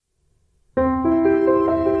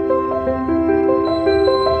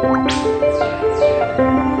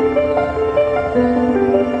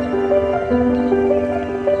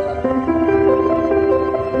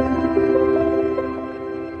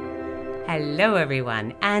Hello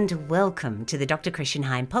everyone, and welcome to the Dr. Christian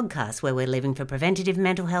Heim podcast, where we're living for preventative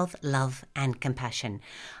mental health, love and compassion.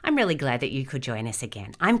 I'm really glad that you could join us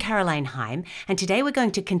again. I'm Caroline Heim, and today we're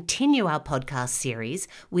going to continue our podcast series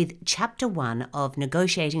with Chapter 1 of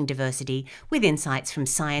Negotiating Diversity with Insights from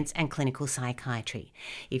Science and Clinical Psychiatry.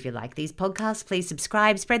 If you like these podcasts, please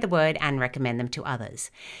subscribe, spread the word and recommend them to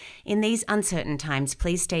others. In these uncertain times,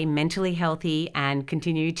 please stay mentally healthy and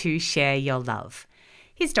continue to share your love.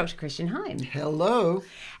 Here's Dr. Christian Heim. Hello.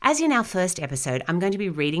 As in our first episode, I'm going to be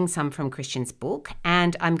reading some from Christian's book,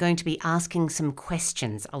 and I'm going to be asking some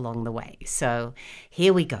questions along the way. So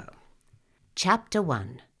here we go. Chapter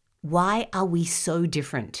 1. Why are we so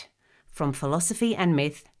different? From philosophy and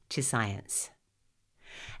myth to science.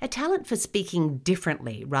 A talent for speaking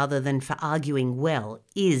differently rather than for arguing well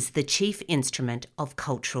is the chief instrument of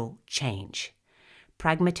cultural change.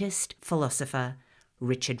 Pragmatist philosopher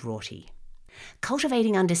Richard Rorty.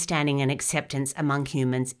 Cultivating understanding and acceptance among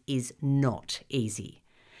humans is not easy.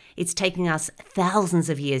 It's taken us thousands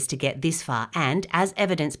of years to get this far, and as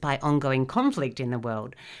evidenced by ongoing conflict in the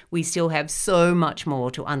world, we still have so much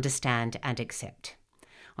more to understand and accept.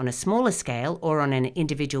 On a smaller scale or on an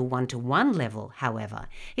individual one-to-one level, however,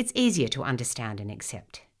 it's easier to understand and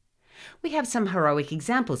accept. We have some heroic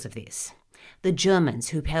examples of this. The Germans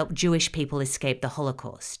who helped Jewish people escape the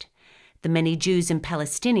Holocaust. The many Jews and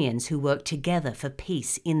Palestinians who work together for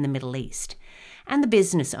peace in the Middle East, and the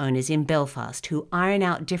business owners in Belfast who iron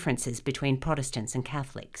out differences between Protestants and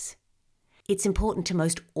Catholics. It's important to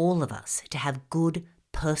most all of us to have good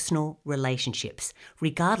personal relationships,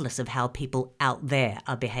 regardless of how people out there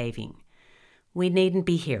are behaving. We needn't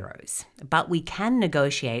be heroes, but we can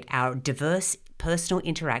negotiate our diverse personal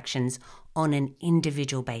interactions on an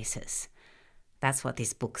individual basis. That's what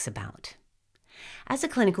this book's about. As a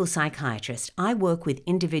clinical psychiatrist, I work with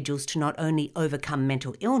individuals to not only overcome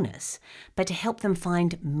mental illness, but to help them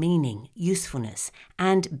find meaning, usefulness,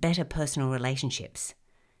 and better personal relationships.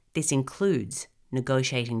 This includes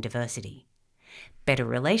negotiating diversity. Better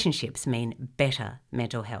relationships mean better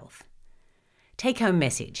mental health. Take-home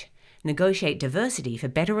message: negotiate diversity for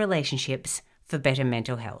better relationships for better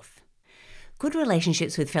mental health. Good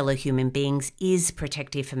relationships with fellow human beings is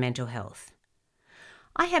protective for mental health.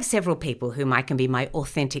 I have several people whom I can be my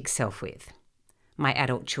authentic self with. My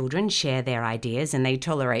adult children share their ideas and they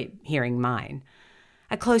tolerate hearing mine.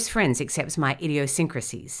 A close friend accepts my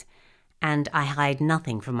idiosyncrasies, and I hide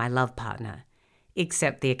nothing from my love partner,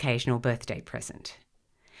 except the occasional birthday present.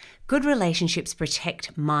 Good relationships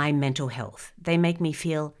protect my mental health. They make me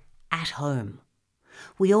feel at home.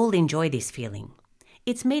 We all enjoy this feeling.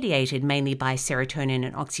 It's mediated mainly by serotonin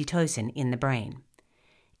and oxytocin in the brain.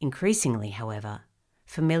 Increasingly, however,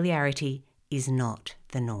 familiarity is not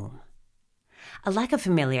the norm. A lack of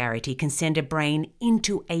familiarity can send a brain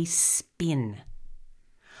into a spin.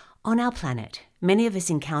 On our planet, many of us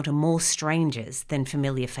encounter more strangers than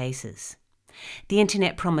familiar faces. The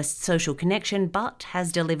internet promised social connection, but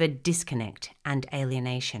has delivered disconnect and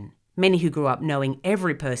alienation. Many who grew up knowing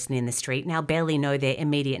every person in the street now barely know their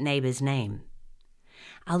immediate neighbour's name.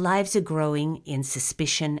 Our lives are growing in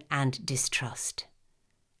suspicion and distrust.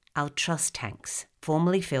 Our trust tanks,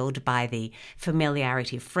 formerly filled by the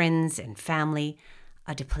familiarity of friends and family,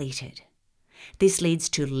 are depleted. This leads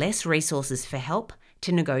to less resources for help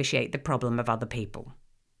to negotiate the problem of other people.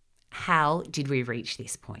 How did we reach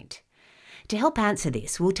this point? To help answer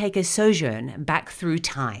this, we'll take a sojourn back through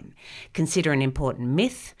time, consider an important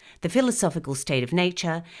myth, the philosophical state of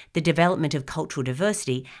nature, the development of cultural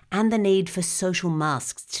diversity, and the need for social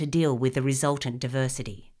masks to deal with the resultant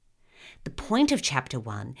diversity. The point of Chapter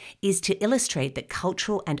 1 is to illustrate that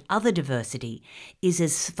cultural and other diversity is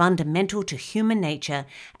as fundamental to human nature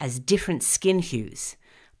as different skin hues,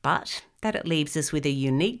 but that it leaves us with a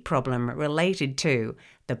unique problem related to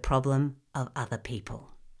the problem of other people.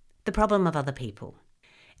 The problem of other people.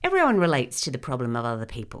 Everyone relates to the problem of other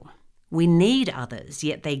people. We need others,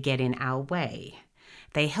 yet they get in our way.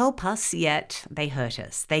 They help us, yet they hurt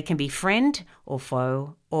us. They can be friend or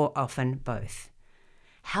foe, or often both.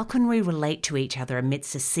 How can we relate to each other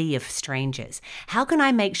amidst a sea of strangers? How can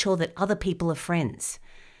I make sure that other people are friends?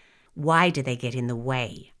 Why do they get in the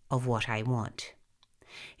way of what I want?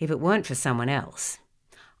 If it weren't for someone else,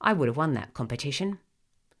 I would have won that competition.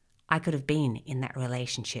 I could have been in that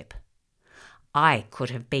relationship. I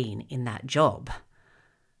could have been in that job.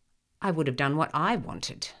 I would have done what I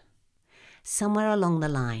wanted. Somewhere along the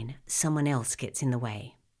line, someone else gets in the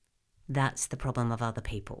way. That's the problem of other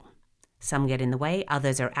people. Some get in the way,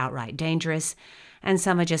 others are outright dangerous, and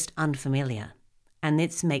some are just unfamiliar. And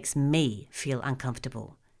this makes me feel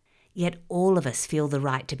uncomfortable. Yet all of us feel the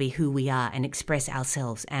right to be who we are and express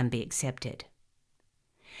ourselves and be accepted.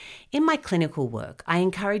 In my clinical work, I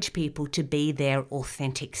encourage people to be their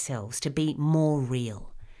authentic selves, to be more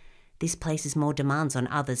real. This places more demands on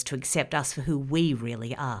others to accept us for who we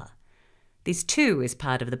really are. This too is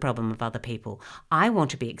part of the problem of other people. I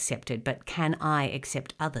want to be accepted, but can I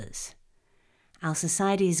accept others? Our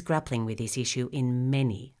society is grappling with this issue in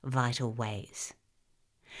many vital ways.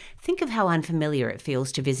 Think of how unfamiliar it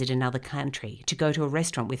feels to visit another country, to go to a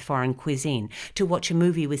restaurant with foreign cuisine, to watch a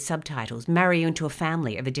movie with subtitles, marry into a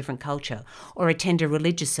family of a different culture, or attend a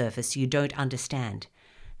religious service you don't understand.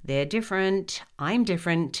 They're different, I'm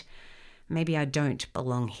different, maybe I don't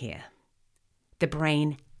belong here. The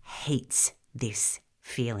brain hates this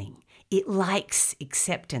feeling. It likes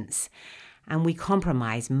acceptance, and we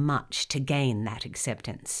compromise much to gain that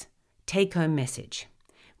acceptance. Take-home message.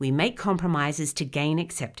 We make compromises to gain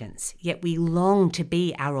acceptance, yet we long to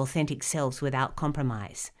be our authentic selves without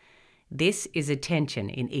compromise. This is a tension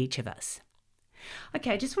in each of us. Okay,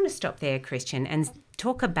 I just want to stop there, Christian, and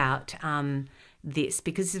talk about this,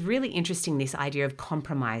 because it's really interesting, this idea of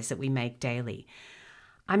compromise that we make daily.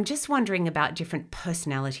 I'm just wondering about different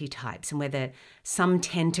personality types and whether some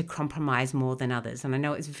tend to compromise more than others. And I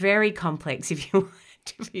know it's very complex if you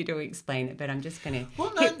to explain it, but I'm just going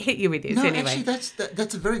to hit you with this anyway. Actually,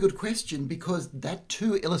 that's a very good question, because that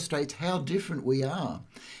too illustrates how different we are.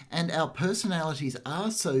 And our personalities are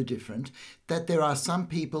so different that there are some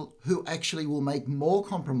people who actually will make more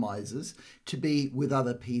compromises to be with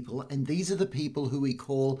other people, and these are the people who we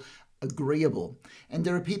call agreeable. And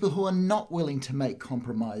there are people who are not willing to make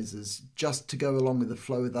compromises just to go along with the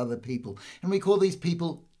flow with other people, and we call these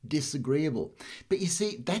people disagreeable. But you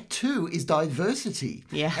see, that too is diversity.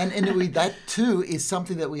 Yeah. And anyway, that too is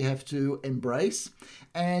something that we have to embrace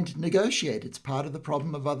and negotiate. It's part of the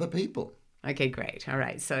problem of other people. Okay, great. All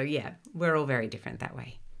right. So yeah, we're all very different that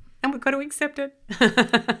way. And we've got to accept it.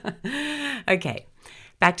 Okay,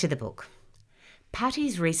 back to the book.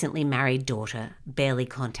 Patty's recently married daughter barely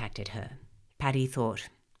contacted her. Patty thought,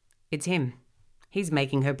 it's him. He's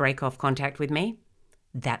making her break off contact with me.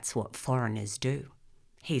 That's what foreigners do.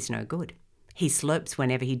 He's no good. He slurps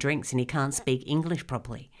whenever he drinks and he can't speak English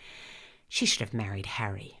properly. She should have married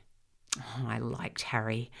Harry. Oh, I liked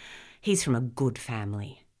Harry. He's from a good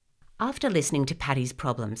family. After listening to Patty's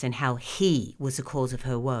problems and how he was the cause of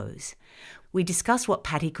her woes, we discussed what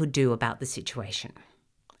Patty could do about the situation.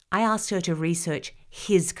 I asked her to research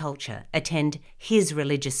his culture, attend his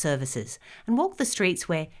religious services, and walk the streets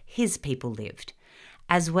where his people lived,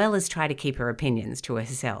 as well as try to keep her opinions to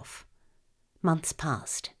herself. Months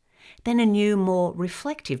passed. Then a new, more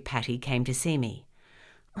reflective Patty came to see me.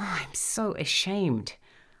 Oh, I'm so ashamed.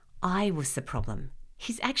 I was the problem.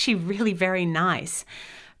 He's actually really very nice,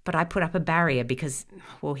 but I put up a barrier because,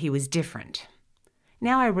 well, he was different.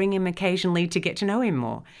 Now I ring him occasionally to get to know him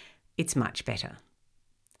more. It's much better.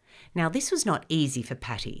 Now, this was not easy for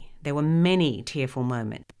Patty. There were many tearful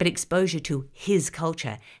moments, but exposure to his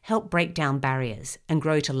culture helped break down barriers and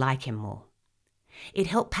grow to like him more. It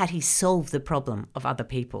helped Patty solve the problem of other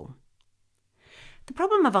people. The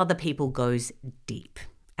problem of other people goes deep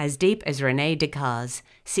as René Descartes'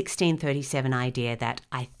 1637 idea that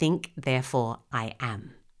I think, therefore I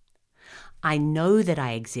am. I know that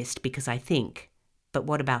I exist because I think, but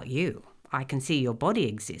what about you? I can see your body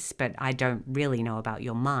exists, but I don't really know about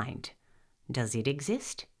your mind. Does it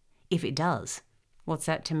exist? If it does, what's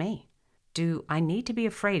that to me? Do I need to be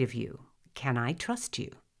afraid of you? Can I trust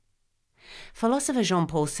you? Philosopher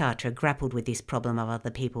Jean-Paul Sartre grappled with this problem of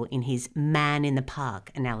other people in his man in the park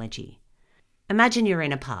analogy. Imagine you're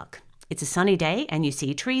in a park. It's a sunny day and you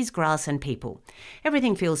see trees, grass and people.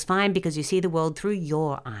 Everything feels fine because you see the world through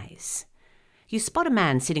your eyes. You spot a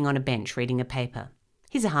man sitting on a bench reading a paper.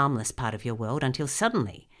 He's a harmless part of your world until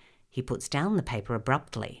suddenly he puts down the paper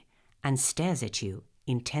abruptly and stares at you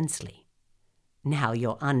intensely. Now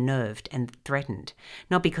you're unnerved and threatened,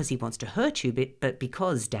 not because he wants to hurt you, but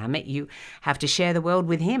because, damn it, you have to share the world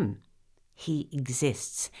with him. He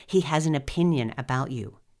exists. He has an opinion about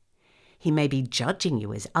you. He may be judging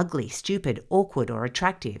you as ugly, stupid, awkward, or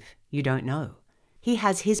attractive. You don't know. He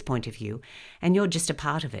has his point of view, and you're just a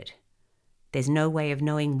part of it. There's no way of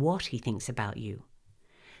knowing what he thinks about you.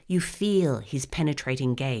 You feel his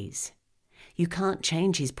penetrating gaze. You can't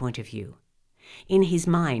change his point of view. In his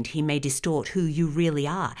mind, he may distort who you really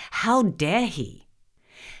are. How dare he?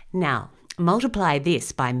 Now, multiply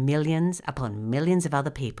this by millions upon millions of other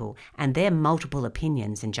people and their multiple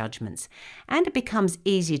opinions and judgments, and it becomes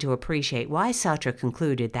easy to appreciate why Sartre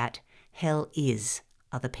concluded that hell is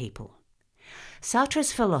other people.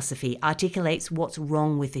 Sartre's philosophy articulates what's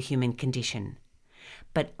wrong with the human condition.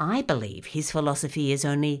 But I believe his philosophy is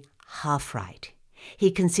only half right.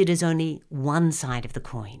 He considers only one side of the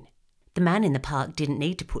coin. The man in the park didn't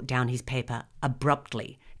need to put down his paper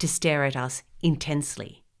abruptly to stare at us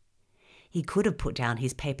intensely. He could have put down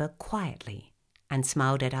his paper quietly and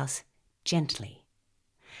smiled at us gently.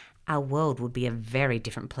 Our world would be a very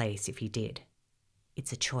different place if he did.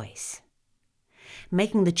 It's a choice.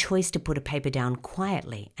 Making the choice to put a paper down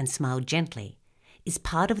quietly and smile gently is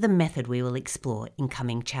part of the method we will explore in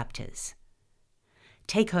coming chapters.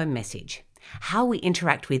 Take-home message. How we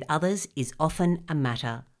interact with others is often a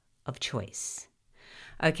matter of choice.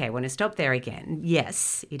 Okay, I want to stop there again.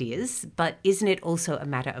 Yes, it is, but isn't it also a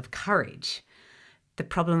matter of courage? The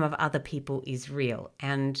problem of other people is real,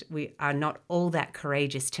 and we are not all that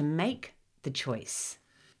courageous to make the choice.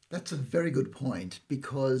 That's a very good point,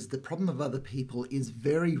 because the problem of other people is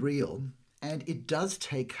very real, and it does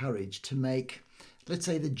take courage to make, let's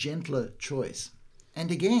say, the gentler choice. And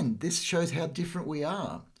again, this shows how different we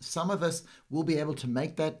are. Some of us will be able to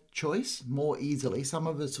make that choice more easily. Some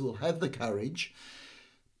of us will have the courage.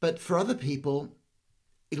 But for other people,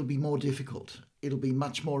 it'll be more difficult. It'll be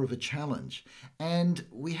much more of a challenge. And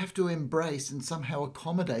we have to embrace and somehow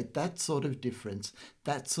accommodate that sort of difference,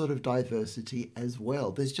 that sort of diversity as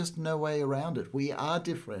well. There's just no way around it. We are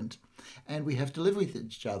different, and we have to live with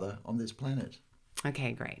each other on this planet.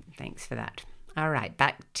 Okay, great. Thanks for that. All right,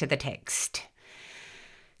 back to the text.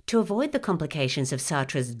 To avoid the complications of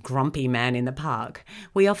Sartre's grumpy man in the park,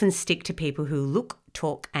 we often stick to people who look,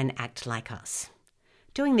 talk, and act like us.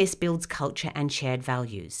 Doing this builds culture and shared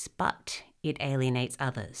values, but it alienates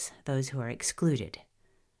others, those who are excluded.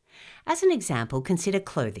 As an example, consider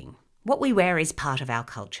clothing. What we wear is part of our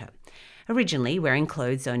culture. Originally, wearing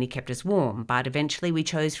clothes only kept us warm, but eventually we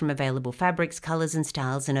chose from available fabrics, colours and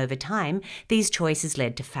styles, and over time, these choices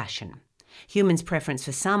led to fashion. Humans' preference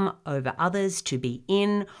for some over others to be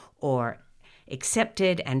in or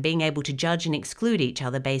accepted, and being able to judge and exclude each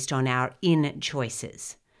other based on our in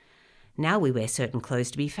choices. Now we wear certain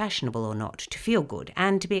clothes to be fashionable or not, to feel good,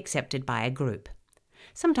 and to be accepted by a group.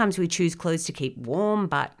 Sometimes we choose clothes to keep warm,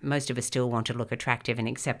 but most of us still want to look attractive and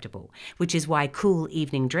acceptable, which is why cool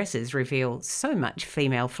evening dresses reveal so much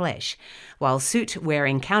female flesh, while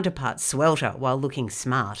suit-wearing counterparts swelter while looking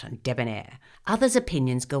smart and debonair. Others'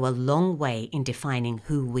 opinions go a long way in defining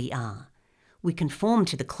who we are. We conform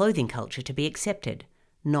to the clothing culture to be accepted,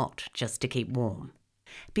 not just to keep warm.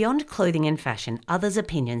 Beyond clothing and fashion, others'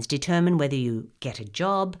 opinions determine whether you get a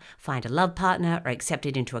job, find a love partner, are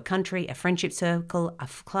accepted into a country, a friendship circle, a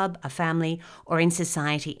club, a family, or in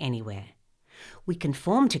society anywhere. We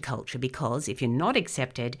conform to culture because if you're not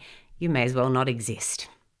accepted, you may as well not exist.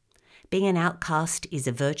 Being an outcast is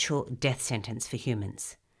a virtual death sentence for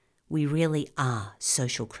humans. We really are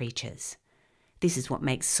social creatures. This is what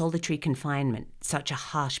makes solitary confinement such a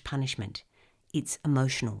harsh punishment. It's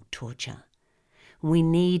emotional torture. We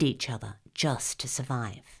need each other just to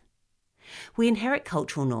survive. We inherit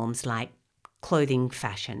cultural norms like clothing,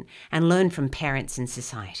 fashion, and learn from parents and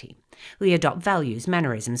society. We adopt values,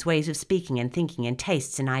 mannerisms, ways of speaking and thinking, and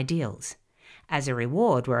tastes and ideals. As a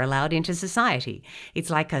reward, we're allowed into society.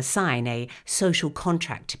 It's like a sign, a social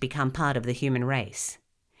contract to become part of the human race.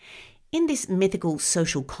 In this mythical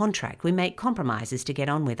social contract, we make compromises to get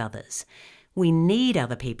on with others. We need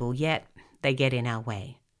other people, yet they get in our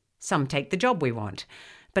way. Some take the job we want,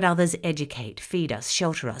 but others educate, feed us,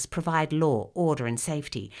 shelter us, provide law, order and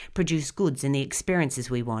safety, produce goods and the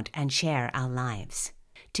experiences we want, and share our lives.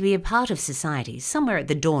 To be a part of society, somewhere at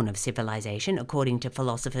the dawn of civilization, according to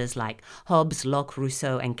philosophers like Hobbes, Locke,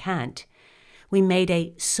 Rousseau and Kant, we made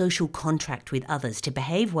a social contract with others to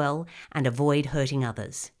behave well and avoid hurting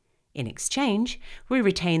others. In exchange, we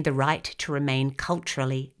retained the right to remain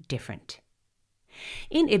culturally different.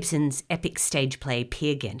 In Ibsen's epic stage play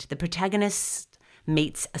Peer Gynt, the protagonist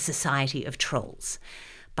meets a society of trolls.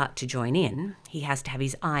 But to join in, he has to have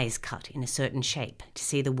his eyes cut in a certain shape to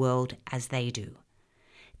see the world as they do.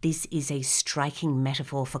 This is a striking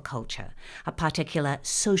metaphor for culture, a particular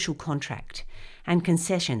social contract, and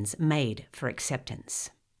concessions made for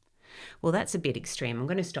acceptance. Well, that's a bit extreme. I'm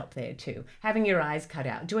going to stop there too. Having your eyes cut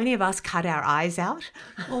out. Do any of us cut our eyes out?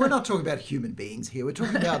 Well, we're not talking about human beings here. We're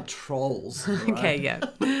talking about trolls. Right? Okay,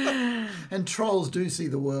 yeah. And trolls do see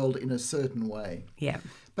the world in a certain way. Yeah.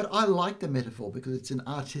 But I like the metaphor because it's an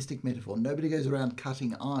artistic metaphor. Nobody goes around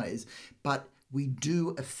cutting eyes, but we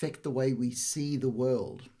do affect the way we see the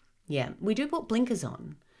world. Yeah, we do put blinkers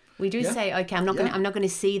on. We do say, okay, I'm not going to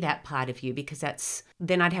see that part of you because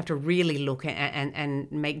then I'd have to really look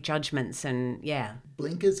and make judgments and yeah.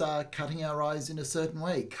 Blinkers are cutting our eyes in a certain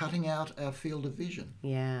way, cutting out our field of vision.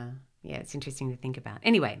 Yeah, it's interesting to think about.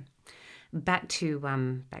 Anyway, back to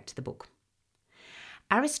the book.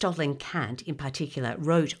 Aristotle and Kant, in particular,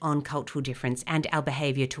 wrote on cultural difference and our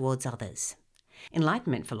behaviour towards others.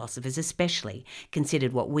 Enlightenment philosophers especially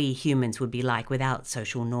considered what we humans would be like without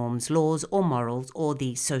social norms, laws, or morals, or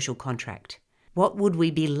the social contract. What would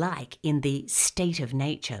we be like in the state of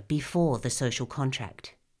nature before the social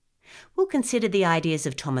contract? We'll consider the ideas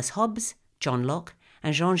of Thomas Hobbes, John Locke,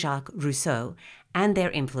 and Jean-Jacques Rousseau and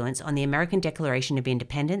their influence on the American Declaration of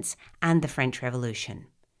Independence and the French Revolution.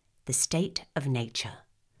 The state of nature.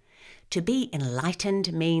 To be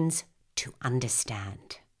enlightened means to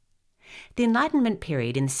understand. The Enlightenment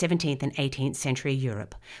period in the 17th and 18th century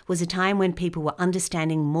Europe was a time when people were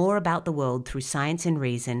understanding more about the world through science and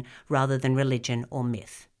reason rather than religion or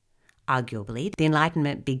myth. Arguably, the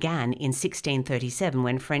Enlightenment began in 1637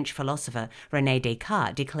 when French philosopher René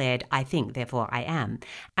Descartes declared, "I think, therefore I am,"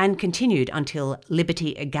 and continued until liberty,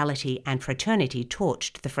 equality, and fraternity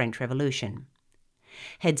torched the French Revolution.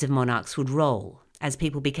 Heads of monarchs would roll as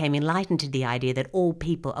people became enlightened to the idea that all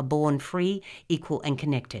people are born free, equal, and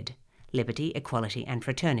connected. Liberty, equality, and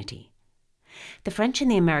fraternity. The French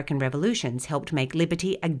and the American revolutions helped make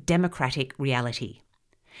liberty a democratic reality.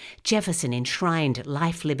 Jefferson enshrined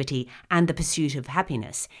life, liberty, and the pursuit of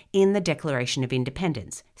happiness in the Declaration of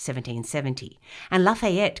Independence, 1770, and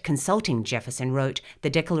Lafayette, consulting Jefferson, wrote the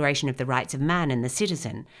Declaration of the Rights of Man and the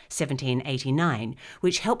Citizen, 1789,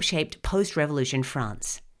 which helped shape post-revolution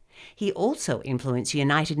France. He also influenced the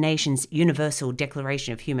United Nations Universal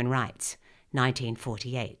Declaration of Human Rights,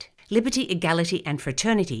 1948. Liberty, equality, and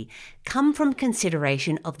fraternity come from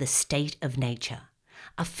consideration of the state of nature,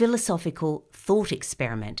 a philosophical thought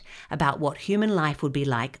experiment about what human life would be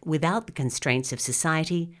like without the constraints of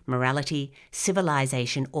society, morality,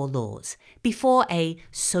 civilization, or laws, before a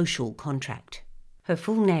social contract. Her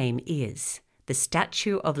full name is the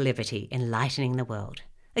Statue of Liberty Enlightening the World,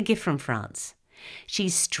 a gift from France. She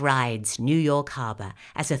strides New York Harbor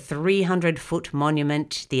as a 300-foot monument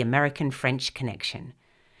to the American-French connection.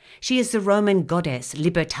 She is the Roman goddess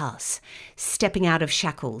Libertas, stepping out of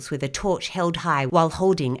shackles with a torch held high while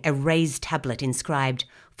holding a raised tablet inscribed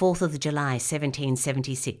 4th of July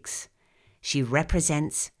 1776. She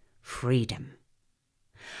represents freedom.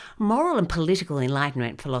 Moral and political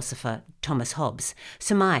Enlightenment philosopher Thomas Hobbes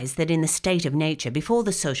surmised that in the state of nature before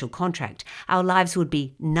the social contract, our lives would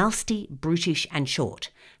be nasty, brutish, and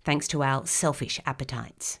short, thanks to our selfish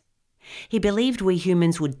appetites. He believed we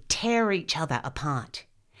humans would tear each other apart.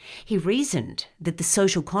 He reasoned that the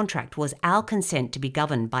social contract was our consent to be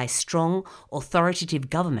governed by strong, authoritative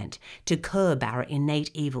government to curb our innate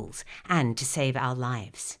evils and to save our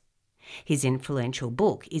lives. His influential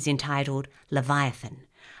book is entitled Leviathan,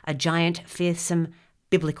 a giant, fearsome,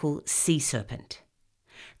 biblical sea serpent.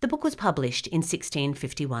 The book was published in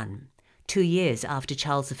 1651, 2 years after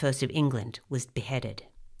Charles I of England was beheaded.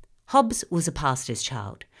 Hobbes was a pastor's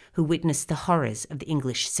child who witnessed the horrors of the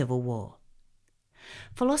English Civil War.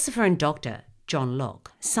 Philosopher and doctor John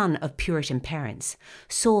Locke, son of Puritan parents,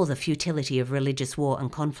 saw the futility of religious war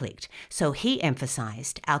and conflict, so he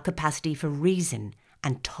emphasized our capacity for reason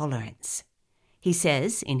and tolerance. He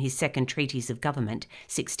says in his Second Treatise of Government,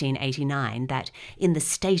 1689, that in the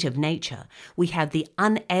state of nature we have the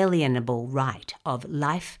unalienable right of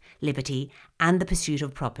life, liberty, and the pursuit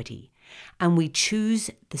of property, and we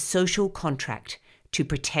choose the social contract to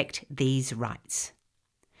protect these rights.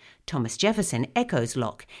 Thomas Jefferson echoes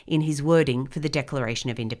Locke in his wording for the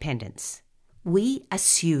Declaration of Independence. We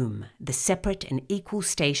assume the separate and equal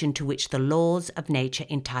station to which the laws of nature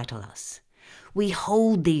entitle us. We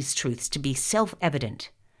hold these truths to be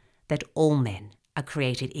self-evident, that all men are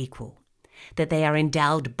created equal, that they are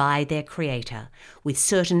endowed by their Creator with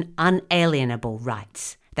certain unalienable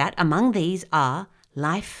rights, that among these are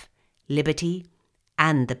life, liberty,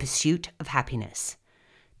 and the pursuit of happiness.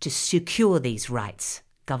 To secure these rights,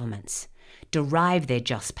 governments derive their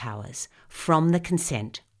just powers from the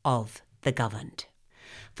consent of the governed.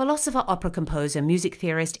 Philosopher, opera composer, music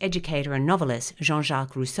theorist, educator, and novelist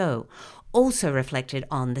Jean-Jacques Rousseau also reflected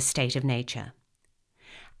on the state of nature.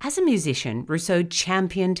 As a musician, Rousseau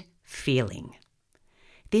championed feeling.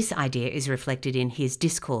 This idea is reflected in his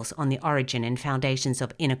Discourse on the Origin and Foundations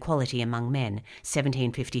of Inequality Among Men,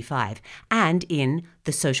 1755, and in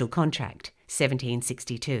The Social Contract,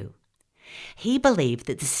 1762. He believed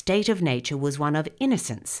that the state of nature was one of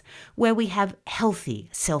innocence, where we have healthy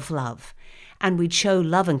self-love, and we'd show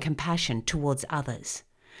love and compassion towards others.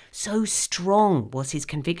 So strong was his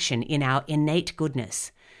conviction in our innate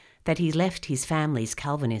goodness that he left his family's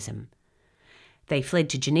Calvinism. They fled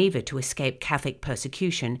to Geneva to escape Catholic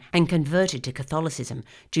persecution and converted to Catholicism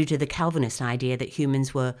due to the Calvinist idea that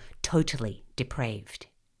humans were totally depraved.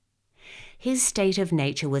 His state of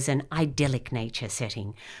nature was an idyllic nature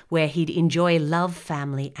setting where he'd enjoy love,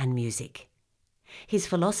 family, and music. His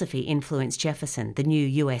philosophy influenced Jefferson, the new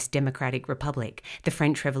US Democratic Republic, the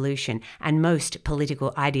French Revolution, and most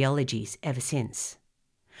political ideologies ever since.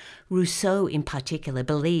 Rousseau, in particular,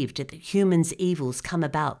 believed that humans' evils come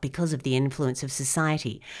about because of the influence of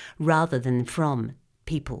society rather than from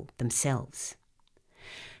people themselves.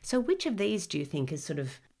 So which of these do you think is sort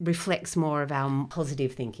of reflects more of our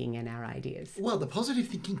positive thinking and our ideas? Well, the positive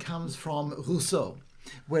thinking comes from Rousseau,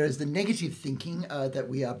 whereas the negative thinking that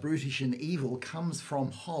we are brutish and evil comes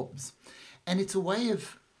from Hobbes. And it's a way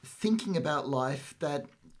of thinking about life that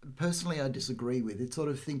personally I disagree with. It sort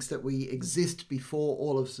of thinks that we exist before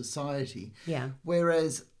all of society. Yeah.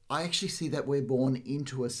 Whereas I actually see that we're born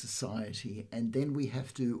into a society and then we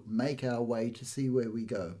have to make our way to see where we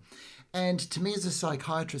go. And to me as a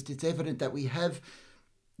psychiatrist, it's evident that we have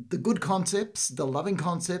the good concepts, the loving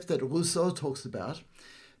concepts that Rousseau talks about,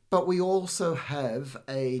 but we also have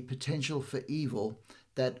a potential for evil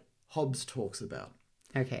that Hobbes talks about.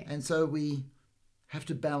 Okay. And so we have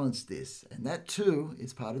to balance this. And that too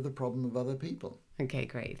is part of the problem of other people. Okay,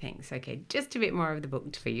 great. Thanks. Okay, just a bit more of the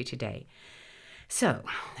book for you today. So,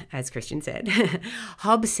 as Christian said,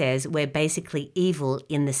 Hobbes says we're basically evil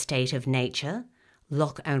in the state of nature.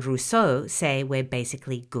 Locke and Rousseau say we're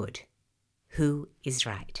basically good. Who is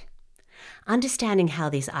right? Understanding how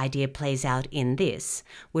this idea plays out in this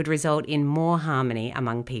would result in more harmony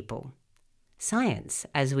among people. Science,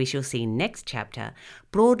 as we shall see next chapter,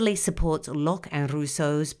 broadly supports Locke and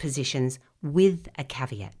Rousseau's positions with a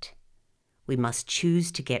caveat. We must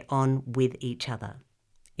choose to get on with each other.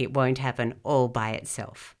 It won't happen all by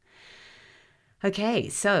itself. Okay,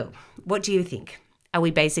 so what do you think? Are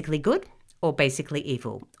we basically good or basically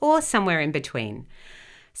evil, or somewhere in between?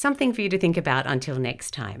 Something for you to think about until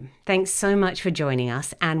next time. Thanks so much for joining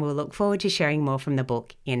us, and we'll look forward to sharing more from the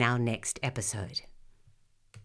book in our next episode.